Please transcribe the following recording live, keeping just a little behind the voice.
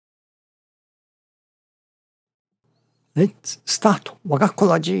Let's start 我がコ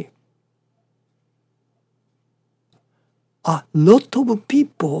ラジ。A lot of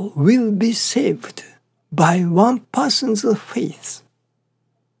people will be saved by one person's faith.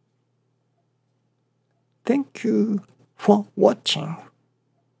 Thank you for watching.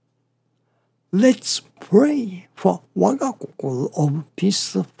 Let's pray for 我が心 of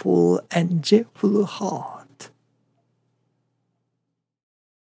peaceful and joyful heart.